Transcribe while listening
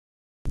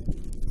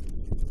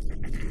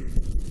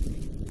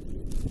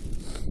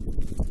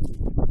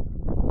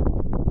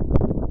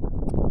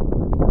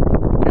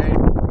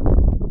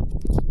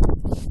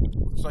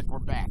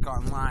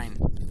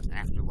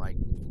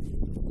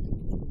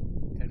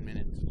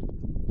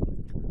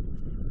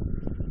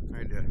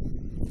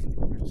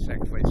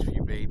Sacrifice a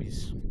few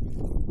babies.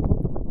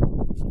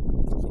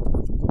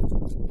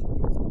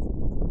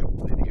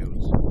 Couple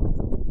videos.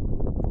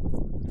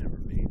 Never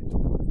made it.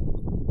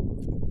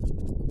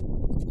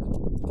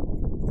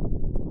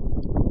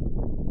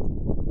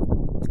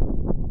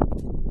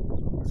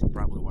 This will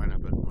probably wind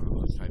up in one of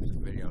those types of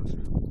videos.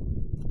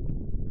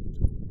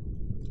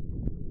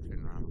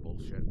 Sitting around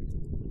bullshit.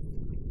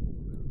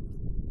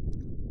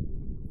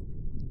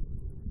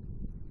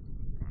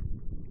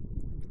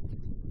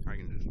 I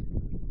can just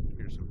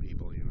hear some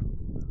people, you know.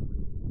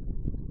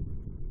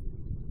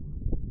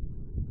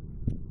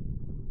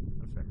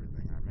 That's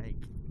everything I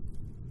make.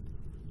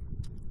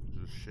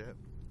 Just shit.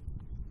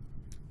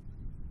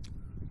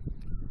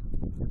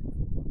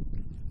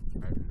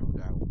 I have no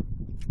doubt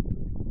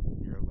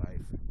your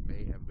life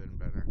may have been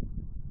better.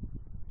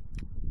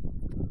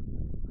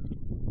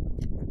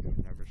 But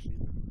you've never seen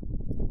them.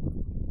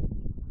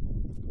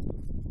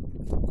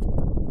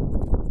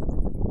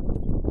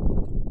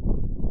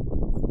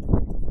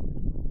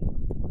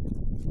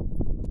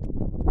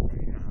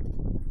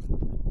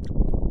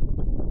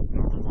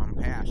 Only one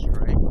passed,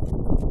 right?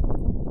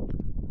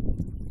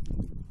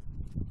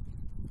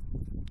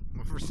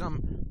 Well, for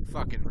some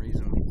fucking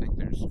reason, we think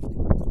there's,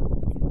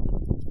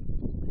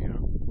 you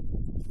know,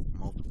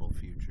 multiple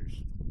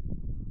futures.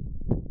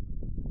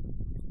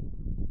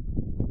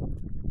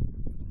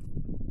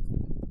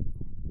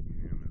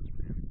 Humans,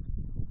 man.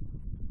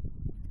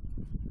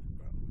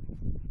 But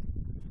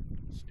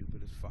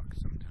stupid as fuck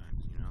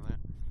sometimes, you know that?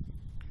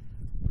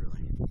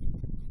 Really.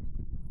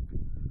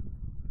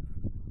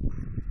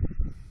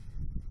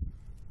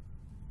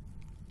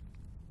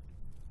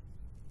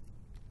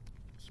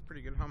 It's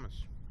pretty good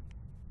hummus.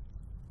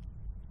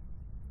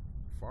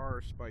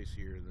 Far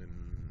spicier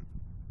than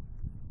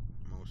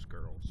most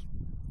girls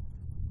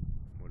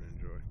would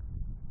enjoy.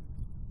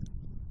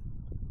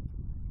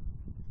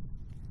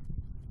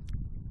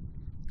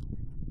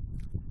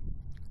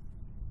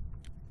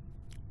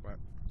 But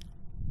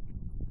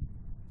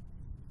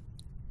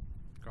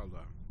it's called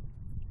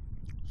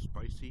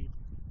Spicy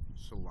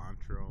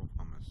Cilantro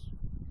Hummus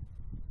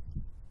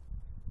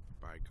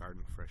by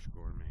Garden Fresh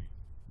Gourmet.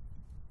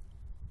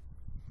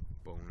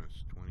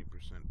 Bonus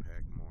 20%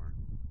 pack more.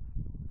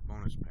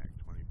 Bonus pack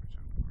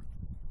 20% more.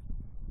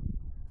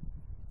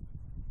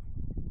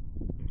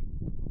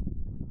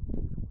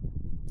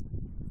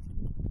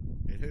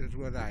 It is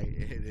what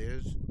it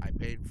is. I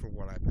paid for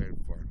what I paid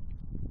for.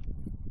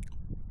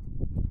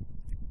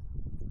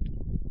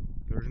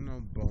 There's no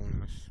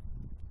bonus.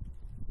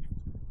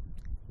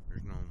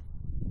 There's no,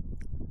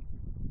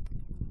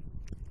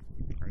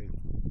 right?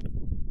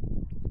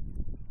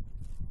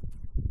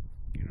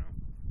 You know,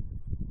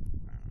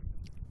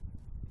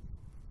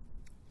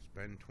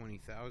 spend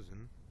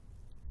 20,000,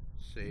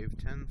 save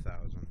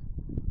 10,000.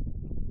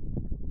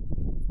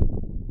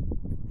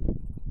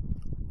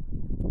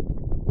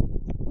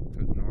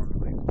 Because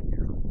normally, you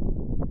know,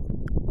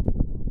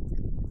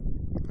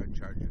 I'd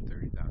charge you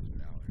 $30,000.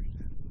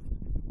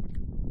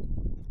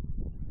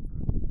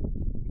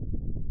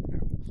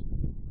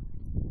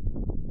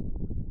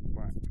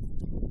 What?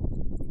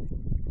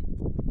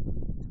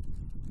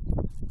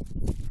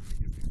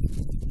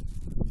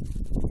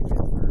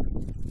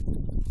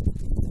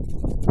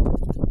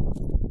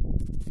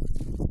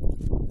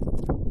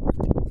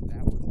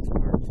 That was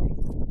hard.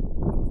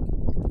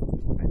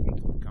 I think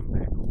he would come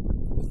back over.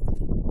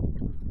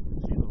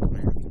 See, little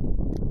man.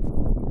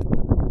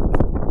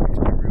 He's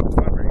real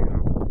clever, you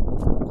know.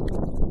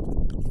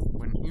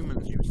 When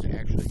humans used to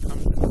actually come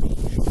to the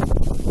beach,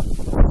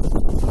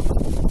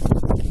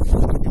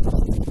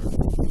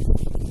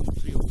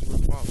 seals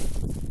would follow.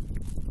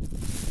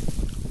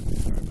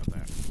 Sorry about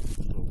that.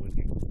 So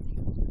windy.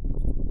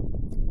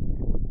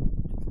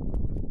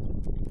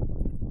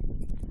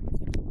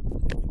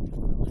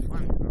 It's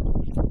fun, you know.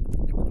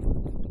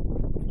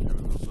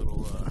 Having those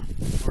little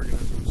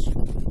organisms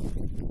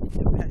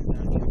depend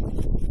on you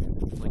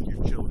like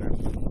your children.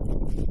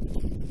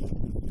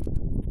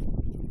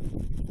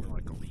 Or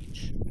like a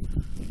leech.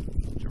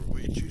 Whichever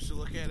way you choose to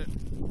look at it.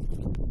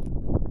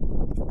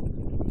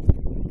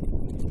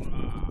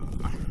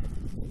 I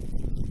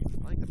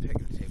like the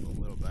picnic table a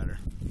little better.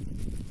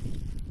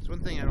 It's one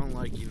thing I don't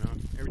like, you know.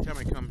 Every time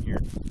I come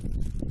here,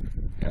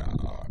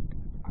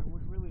 I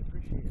would really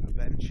appreciate a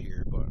bench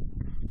here, but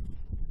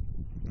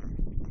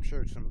I'm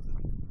sure some of the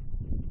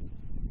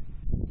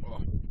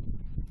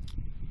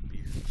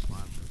beers and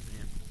slots are,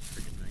 man,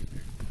 freaking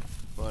nightmare.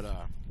 But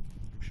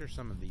I'm sure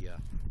some of the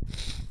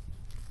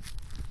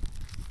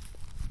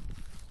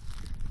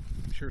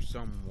I'm sure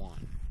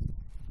someone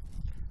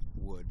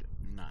would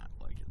not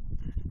like it.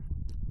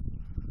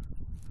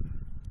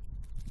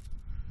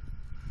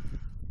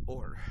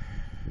 Or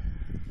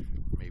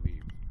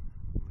maybe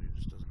somebody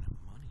just doesn't have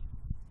money.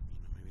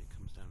 You know, maybe it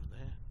comes down to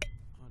that.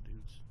 Oh,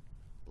 dude's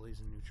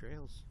blazing new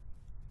trails.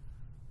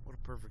 What a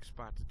perfect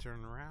spot to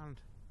turn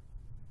around.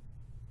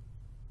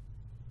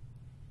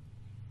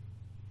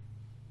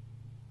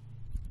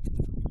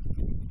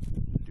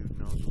 Dude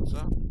knows what's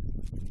up.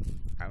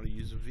 How to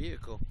use a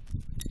vehicle.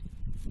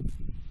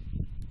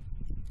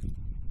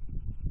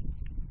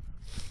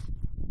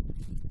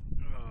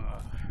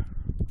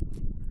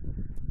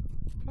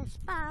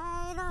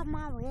 of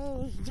my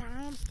rage,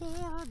 I'm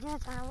still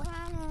just a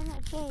rat in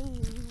a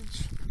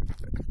cage.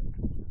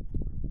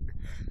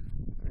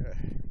 I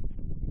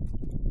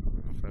don't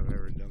know if I've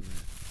ever done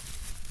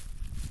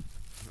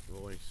that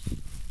voice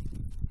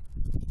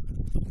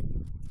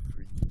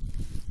for you.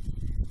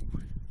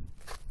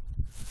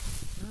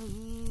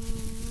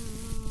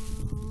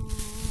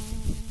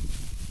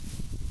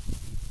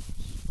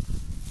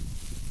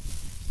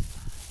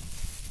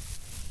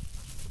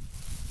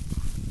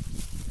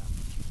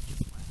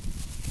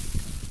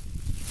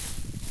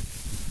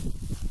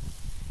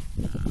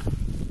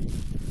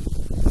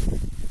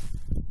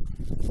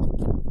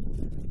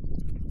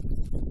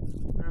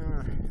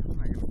 I'm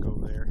not gonna go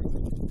there.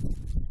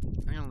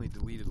 I only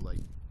deleted like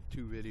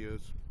 2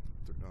 videos,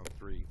 no,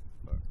 3,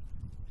 but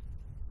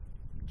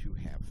 2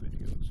 half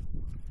videos.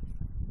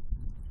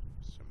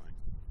 Semi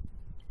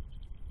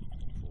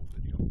full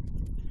video.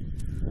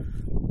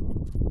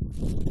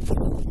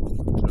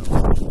 So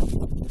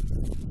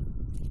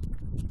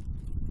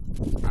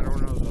I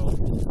don't know though.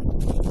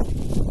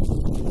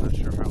 I'm not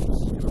sure how this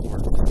is gonna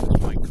work. This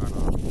might cut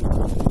off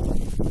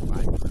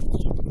 5 minutes.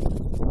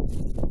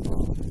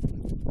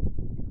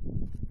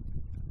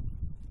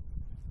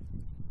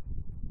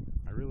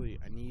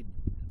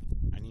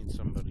 I need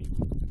somebody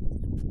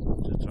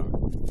to talk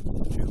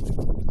to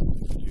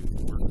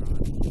work on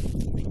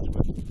things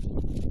with,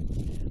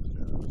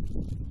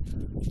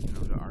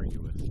 and to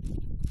argue with.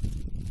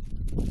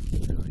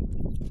 Really,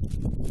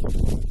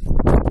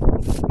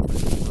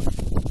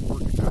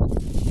 work it out.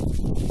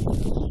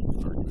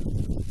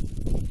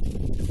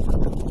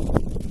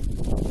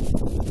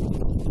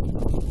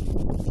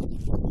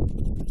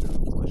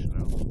 Flesh it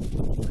out,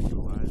 bring it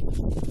alive,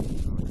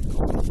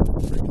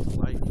 bring it to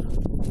life.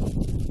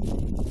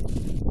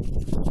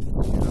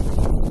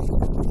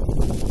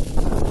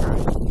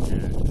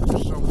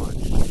 There's so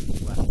much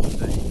left to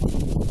say,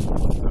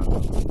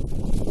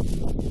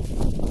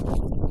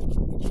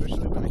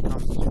 especially when it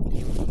comes to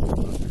dealing with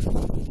other things,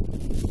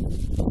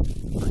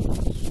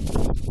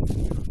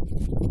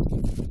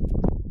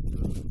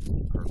 the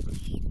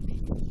purpose,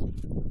 meaning,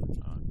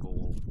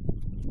 goal,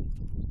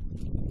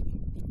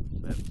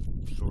 that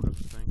sort of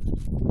thing.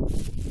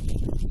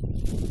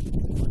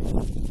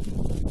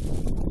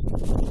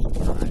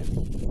 Drive,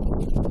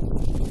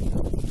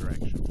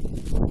 direction.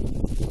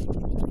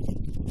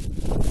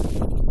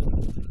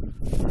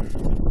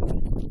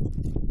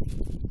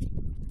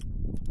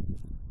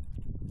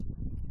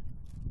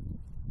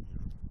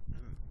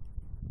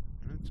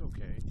 And it's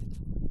okay.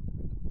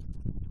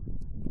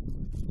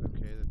 It's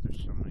okay that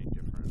there's so many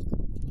different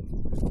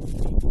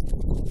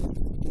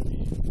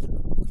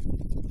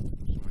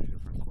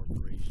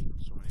corporations,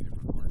 so many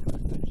different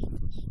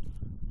organizations,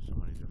 so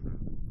many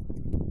different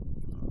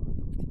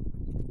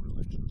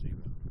religions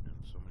even, and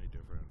so many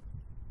different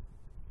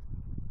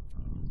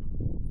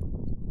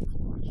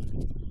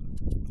philosophies.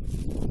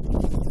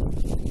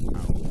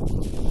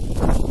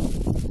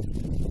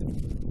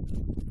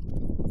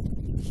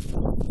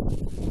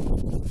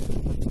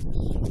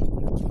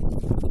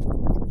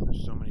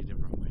 There's so many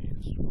different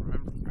ways.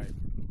 Remember,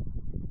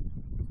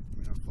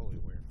 I'm fully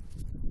aware.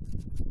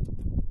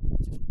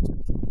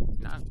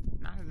 Not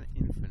an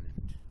infinite.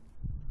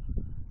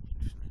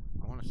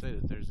 I want to say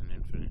that there's an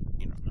infinite,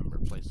 number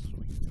of places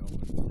we can go.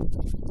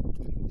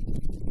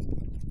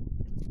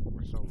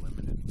 We're so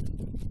limited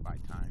by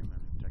time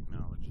and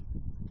technology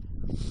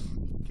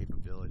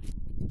capability.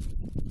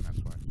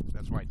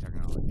 That's why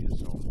technology is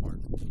so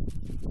important.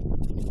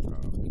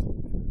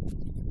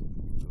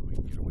 So we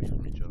can get away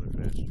from each other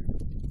faster.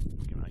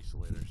 We can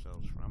isolate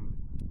ourselves from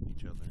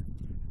each other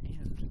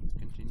and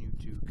continue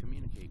to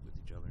communicate with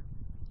each other.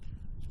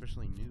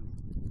 Especially new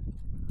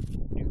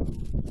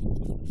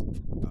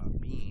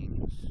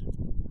beings,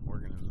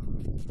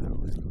 organisms,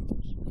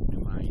 new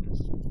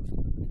minds,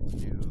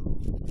 new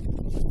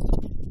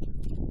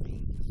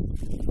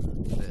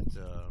beings that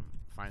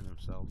find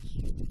themselves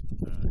in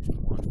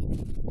one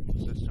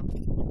system,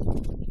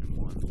 in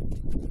one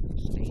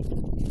state, in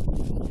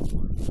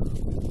one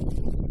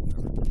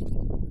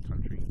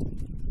country.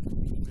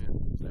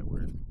 That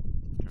word,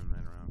 turn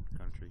that around,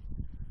 country,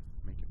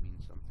 make it mean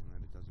something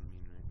that it doesn't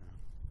mean right now.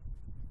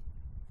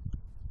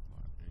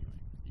 But anyway,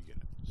 you get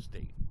it.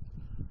 State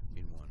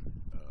in one.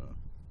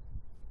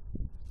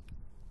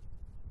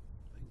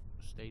 I think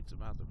state's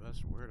about the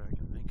best word I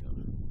can think of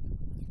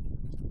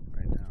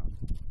right now.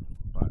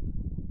 But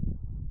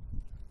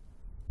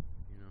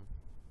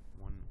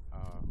one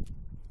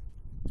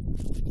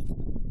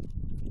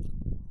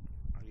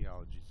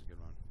ideology is a good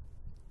one.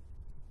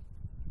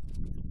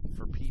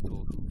 For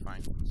people who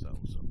find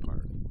themselves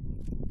apart,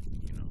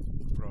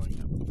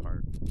 growing up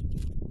apart,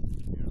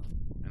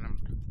 and I'm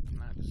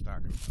not just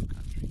talking about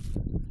country.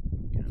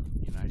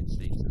 United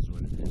States is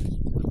what it is.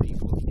 The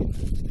people of the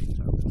United States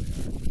are what they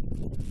are.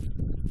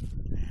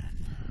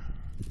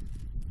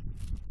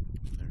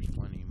 And there's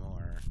plenty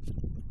more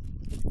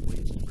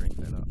ways to break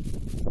that up.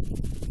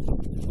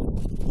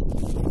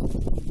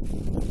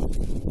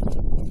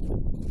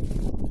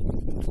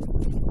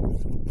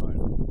 But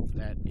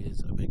that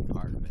is a big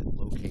part of it.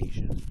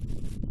 Location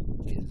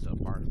is a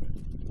part of it.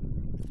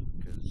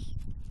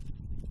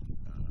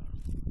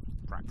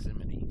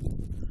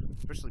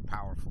 especially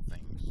powerful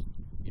things,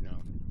 you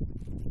know.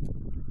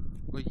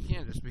 Well, you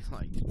can't just be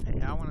like, hey,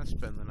 I want to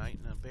spend the night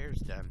in a bear's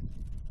den,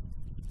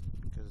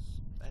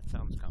 because that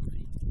sounds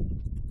comfy,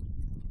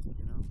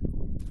 you know,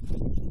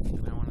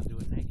 and I want to do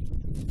it naked.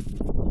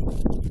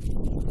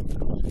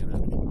 I'm just going to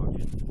walk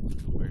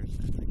into a bear's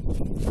den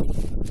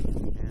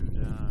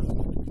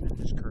and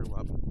just curl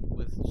up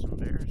with some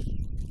bears,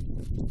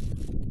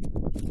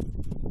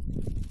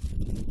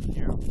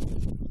 you know,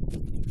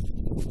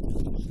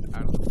 just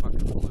out of the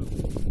fucking blue,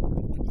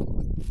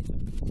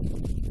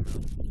 you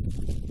know.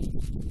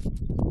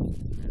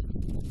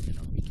 You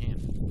know, you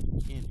can't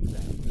do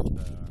that with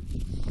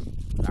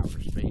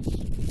outer space.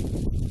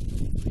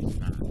 At least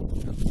not,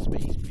 you know, the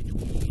space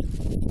between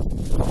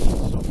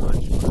so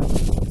much,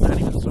 but not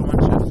even so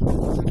much as,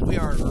 since we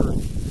are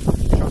Earth,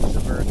 chunks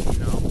of Earth, you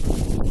know,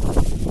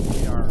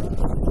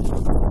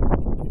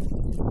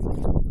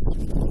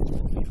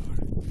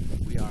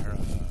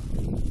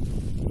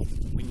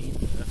 we need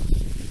this,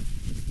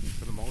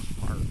 for the most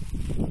part,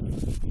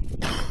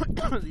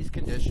 these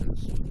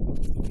conditions.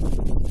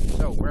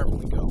 So wherever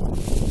we go,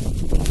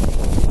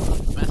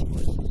 the best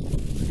places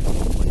are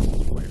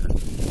places where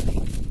we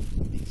make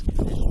these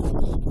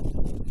conditions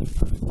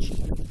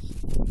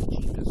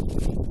cheapest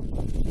way,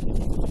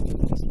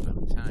 least amount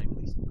of time,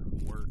 least amount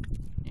of work,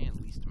 and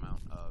least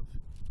amount of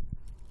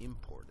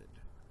imported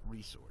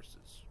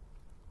resources,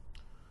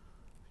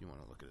 if you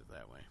want to look at it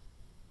that way.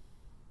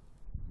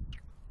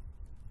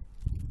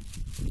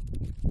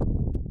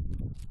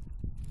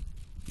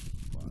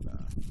 But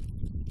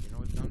you know,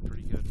 we've done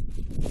pretty good.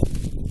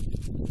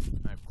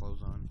 I have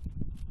clothes on,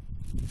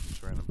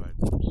 surrounded by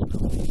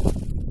snow,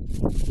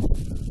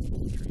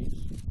 trees,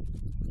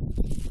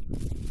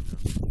 you know,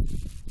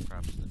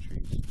 props to the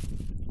trees.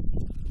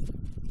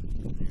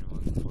 And you're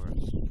looking for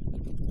us,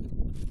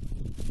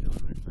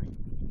 doing their thing.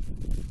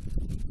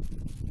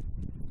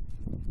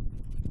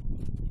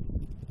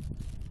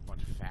 A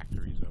bunch of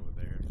factories over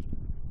there.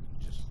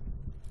 Just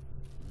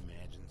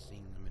imagine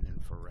seeing them in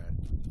infrared.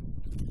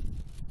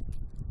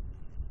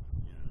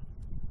 You know,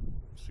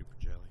 super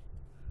jelly.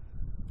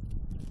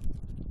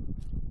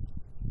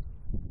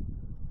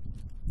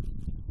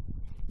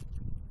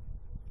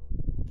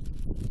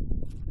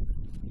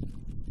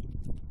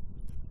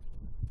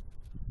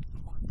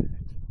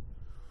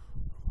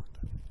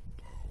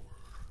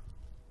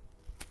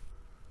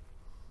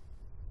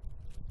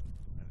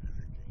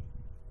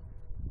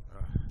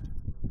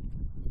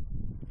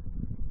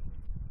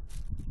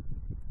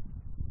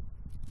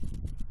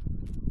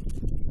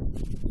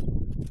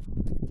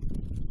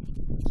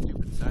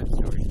 Stupid side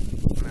story.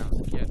 When I was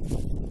a kid,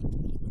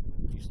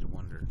 I used to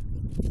wonder,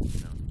 you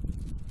know,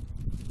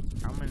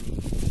 how many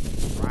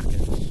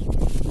rockets,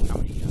 how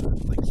many,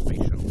 like,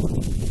 space shuttle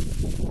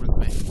worth of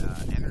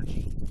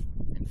energy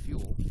and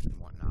fuel and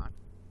whatnot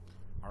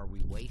are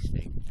we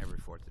wasting every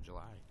 4th of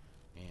July?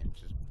 And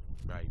just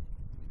by,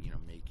 you know,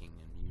 making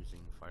and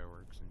using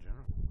fireworks in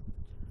general.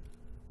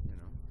 You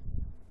know?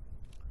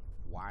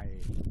 Why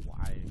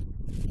are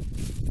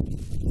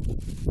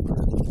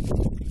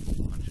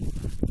people launching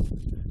rockets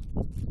instead?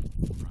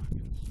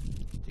 Rockets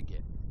to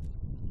get,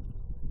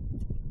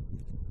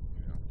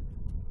 you know,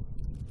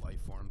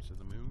 life forms to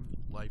the moon,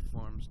 life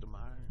forms to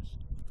Mars.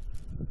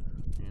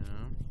 You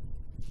know?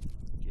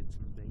 Get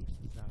some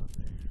bases out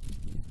there.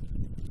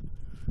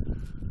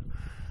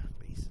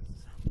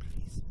 Bases,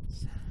 places.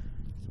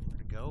 Somewhere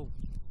to go.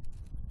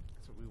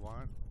 That's what we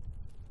want.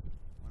 We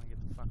want to get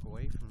the fuck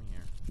away from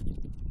here.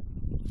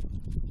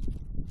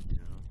 You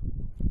know?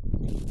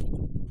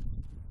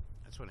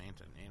 That's what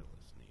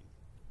antinatalists need.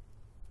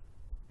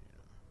 You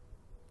know?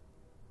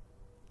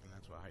 And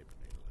that's what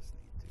hypernatalists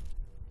need too.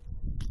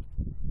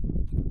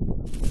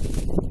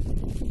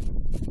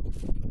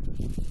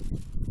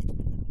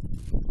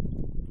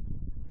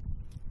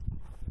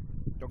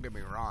 Don't get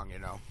me wrong, you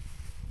know.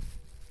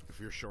 If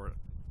you're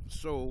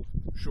so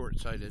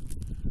short-sighted,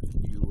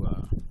 you,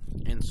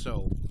 and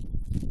so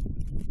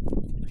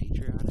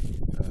patriotic,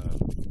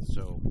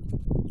 so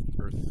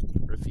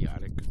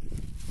earthiotic,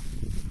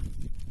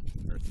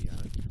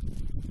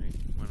 right?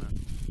 Why not?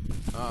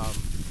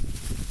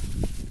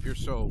 If you're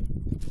so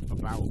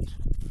about,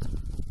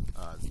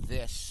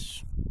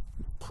 this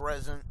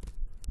present,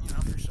 you know,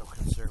 if you're so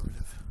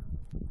conservative,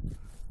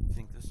 you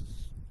think this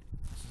is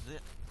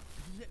it.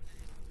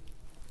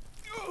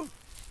 Oh,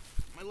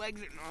 my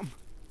legs are numb.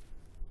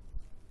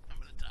 I'm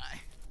gonna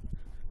die.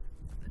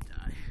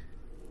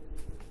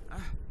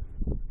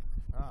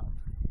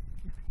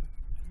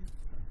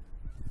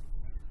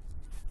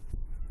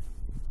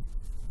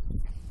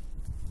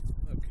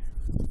 Look,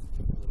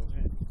 little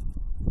head.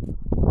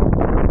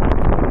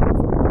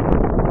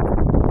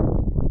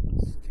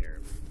 This is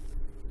terrible.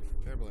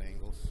 Terrible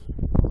angles.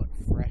 All that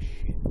fresh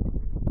shit.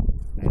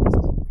 That's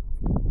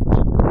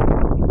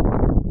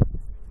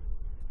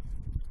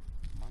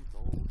month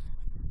old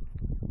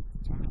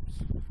tops.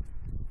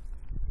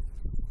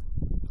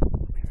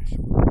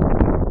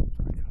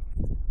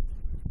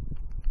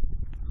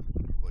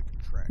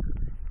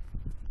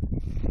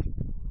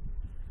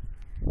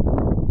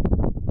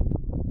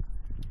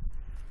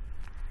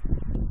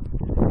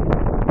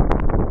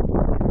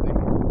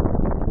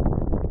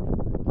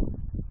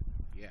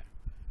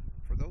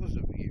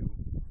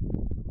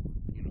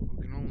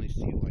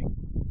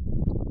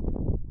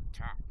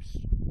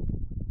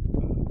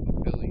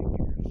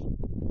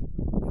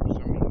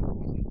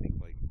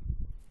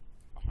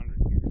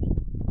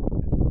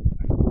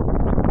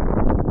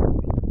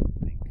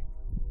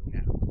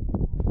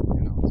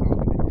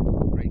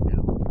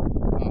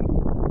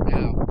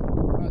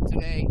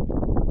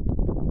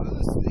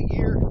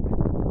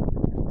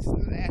 This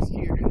is last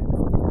year.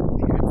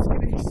 The Earth's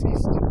gonna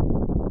exist.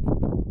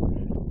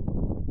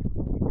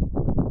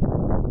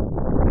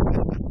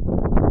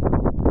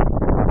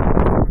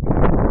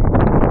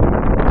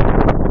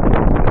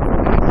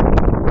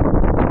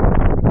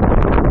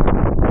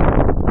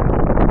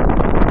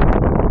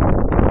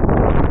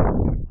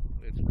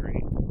 It's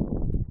great.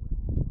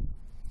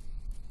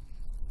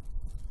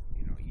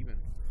 You know, even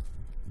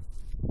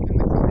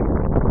the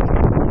climate,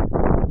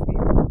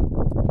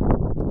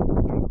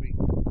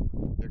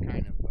 they're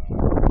kind of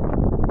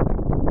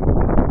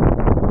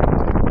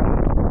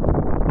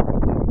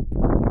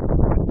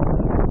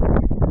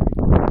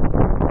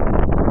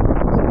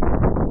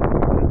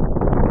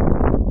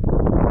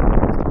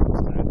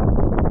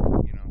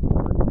you know,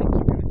 things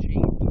are gonna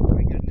change.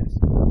 My goodness,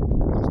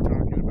 we're just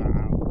talking about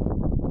how the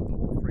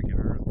whole freaking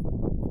Earth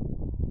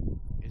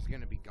is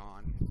gonna be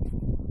gone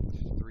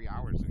just 3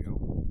 hours ago.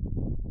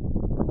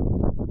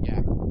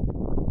 Yeah,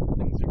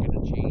 things are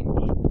gonna change.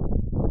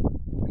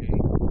 Okay,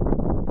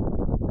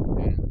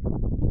 and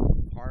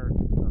part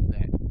of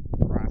that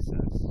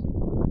process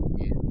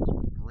is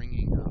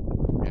bringing up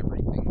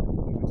everything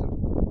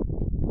usable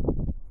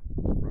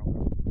from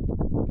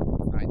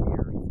inside the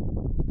Earth and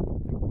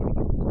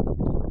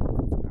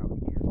putting it out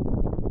here.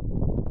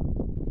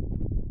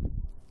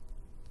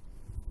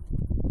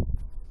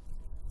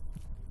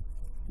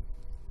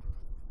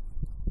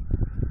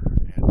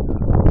 And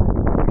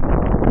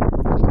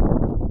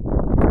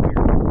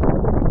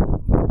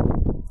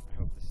I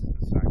hope this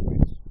isn't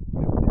sideways.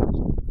 If it is,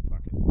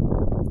 fuck it.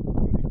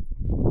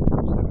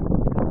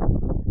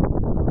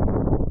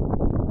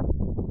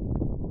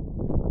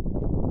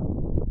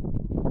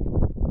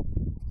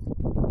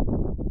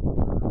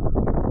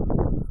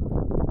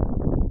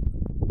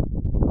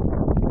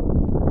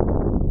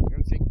 I'm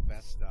gonna take the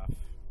best stuff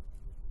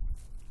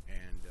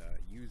and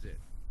use it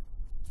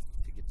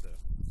to get the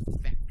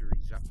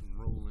factories up and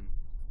rolling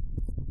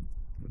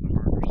for the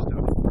harder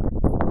stuff.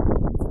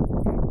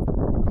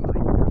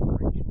 Mining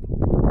operation.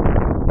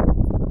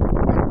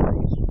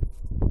 Factories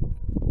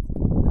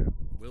that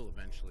will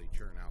eventually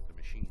churn out the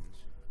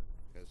machines,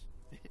 because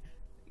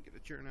you gotta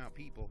churn out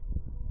people.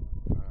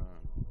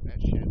 That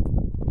shit.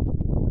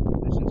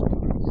 This shit's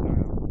going out of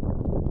style.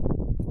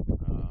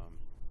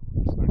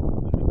 It's not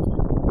gonna last.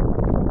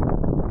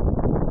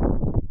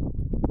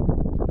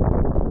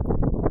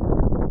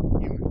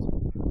 Humans,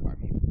 I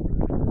mean,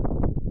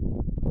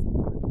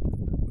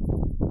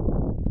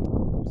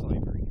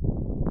 slavery,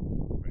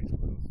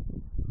 basically,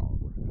 let's call it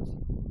what it is.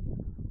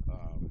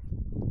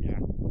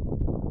 Yeah,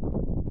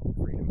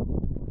 freedom,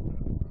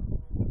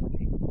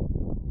 liberty,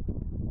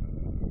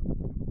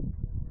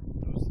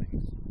 those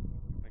things,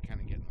 they kind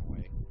of get in the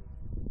way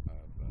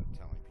of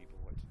telling people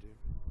what to do,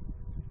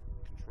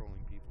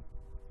 controlling people.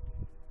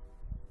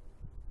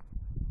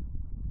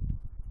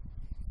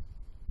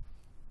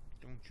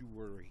 Don't you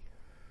worry.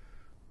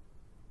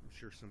 I'm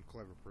sure some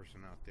clever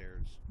person out there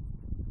is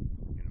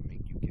gonna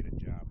make you get a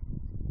job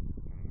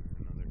one way or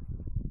another,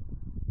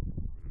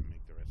 and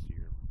make the rest of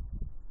your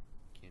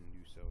kin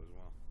do so as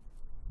well.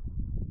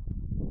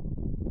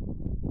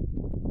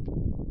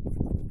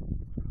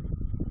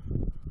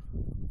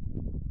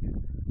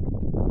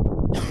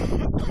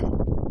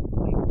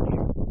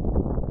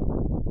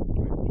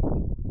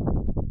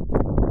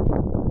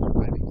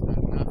 Surviving's not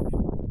enough.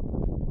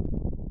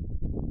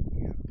 You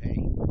gotta pay,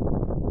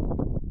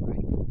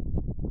 right?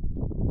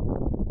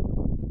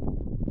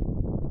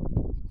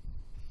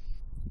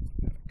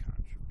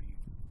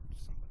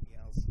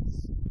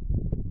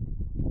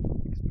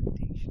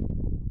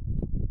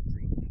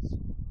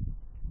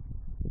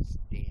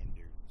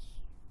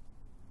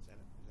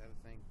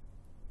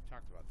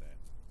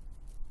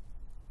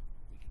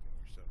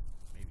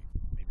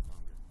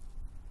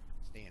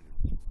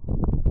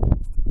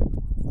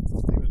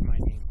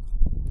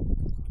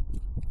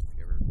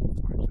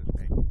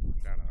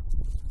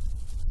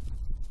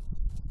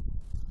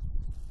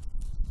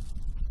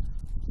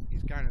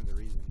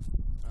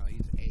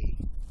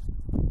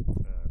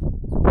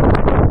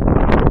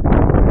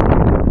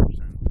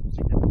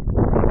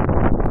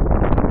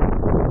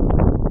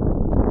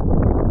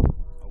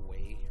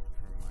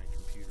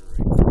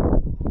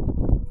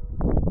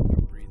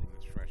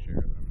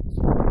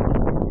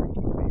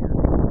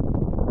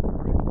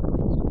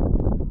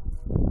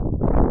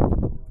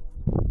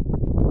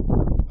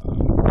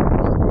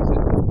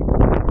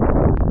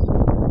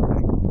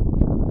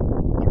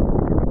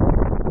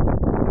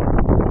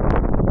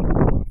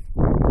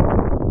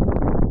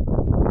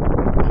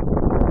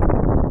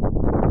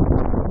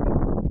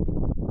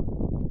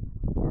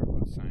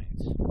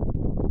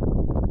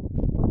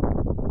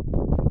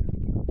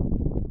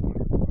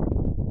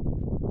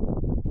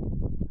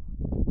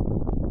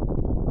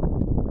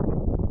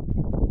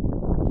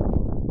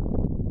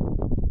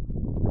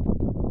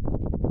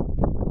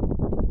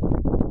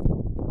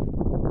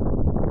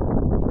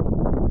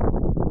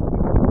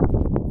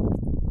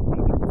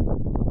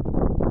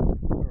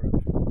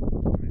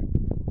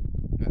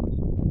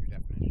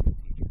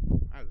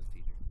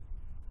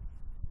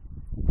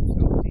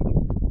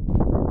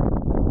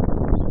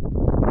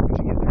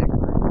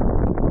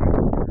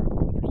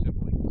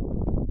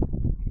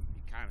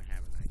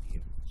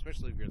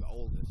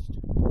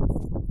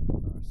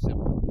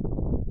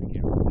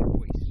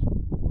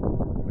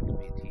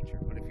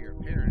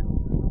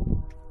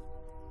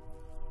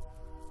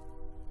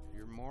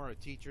 more a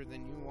teacher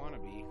than you want to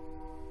be.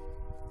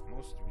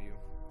 Most of you.